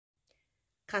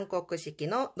韓国式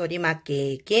の海苔巻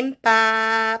きキン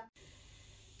パ。今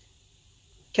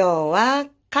日は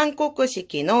韓国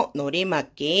式の海苔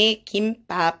巻きキン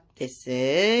パで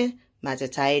す。まず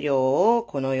材料を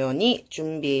このように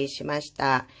準備しまし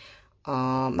た。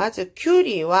まずきゅう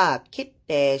りは切っ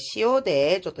て塩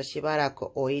でちょっとしばら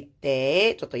く置い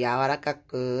てちょっと柔らか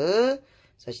く。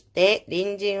そして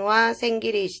人参は千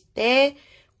切りして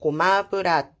ごま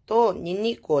油とニン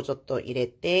ニクをちょっと入れ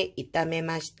て炒め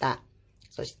ました。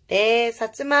そして、さ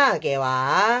つま揚げ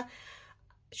は、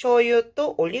醤油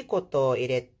とオリゴ糖を入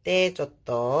れて、ちょっ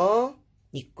と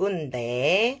煮込ん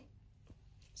で、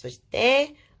そし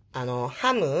て、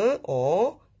ハム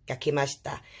を焼きまし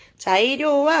た。材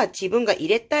料は自分が入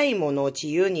れたいものを自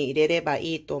由に入れれば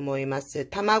いいと思います。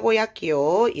卵焼き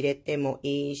を入れても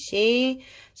いいし、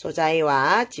素材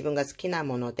は自分が好きな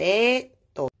もので、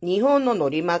日本の海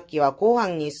苔巻きはご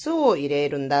飯に酢を入れ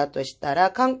るんだとした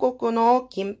ら、韓国の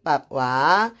キンパ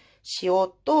は塩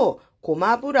とご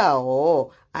ま油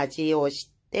を味を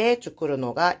して作る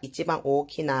のが一番大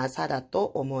きな差だと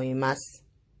思います。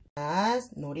海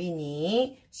苔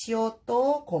に塩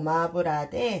とごま油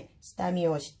で下見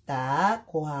をした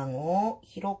ご飯を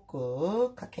広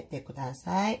くかけてくだ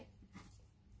さい。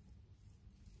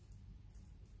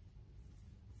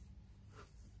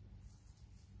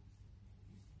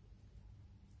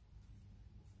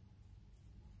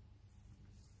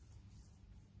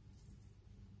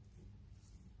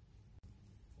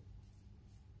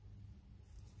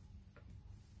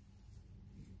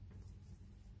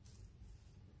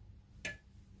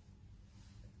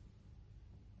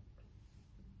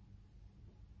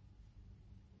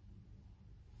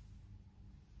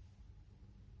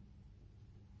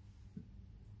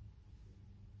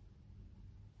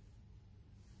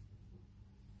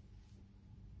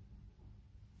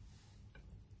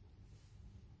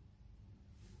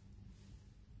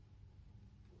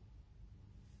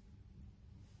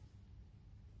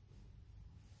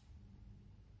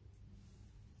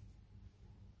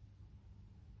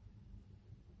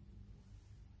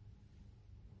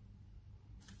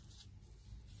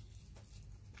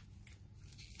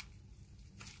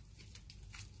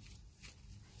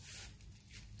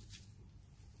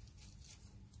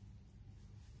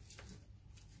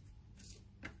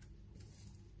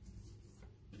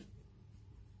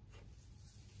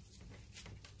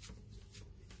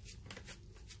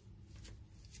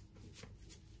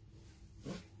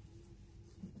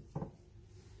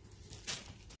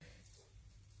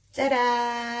じゃら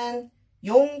ーん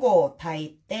 !4 合炊い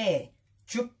て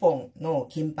10本の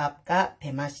キンパが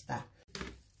出ました。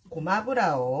ごま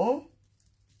油を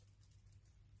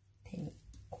手に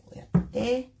こうやっ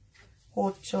て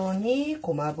包丁に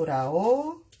ごま油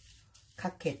を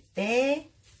かけて、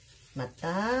ま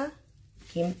た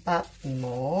キンパに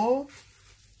も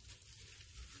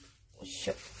よいし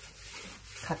ょ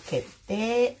かけ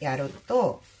てやる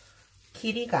と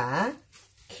切りが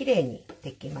きれいに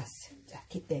できます。じゃあ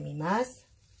切ってみます。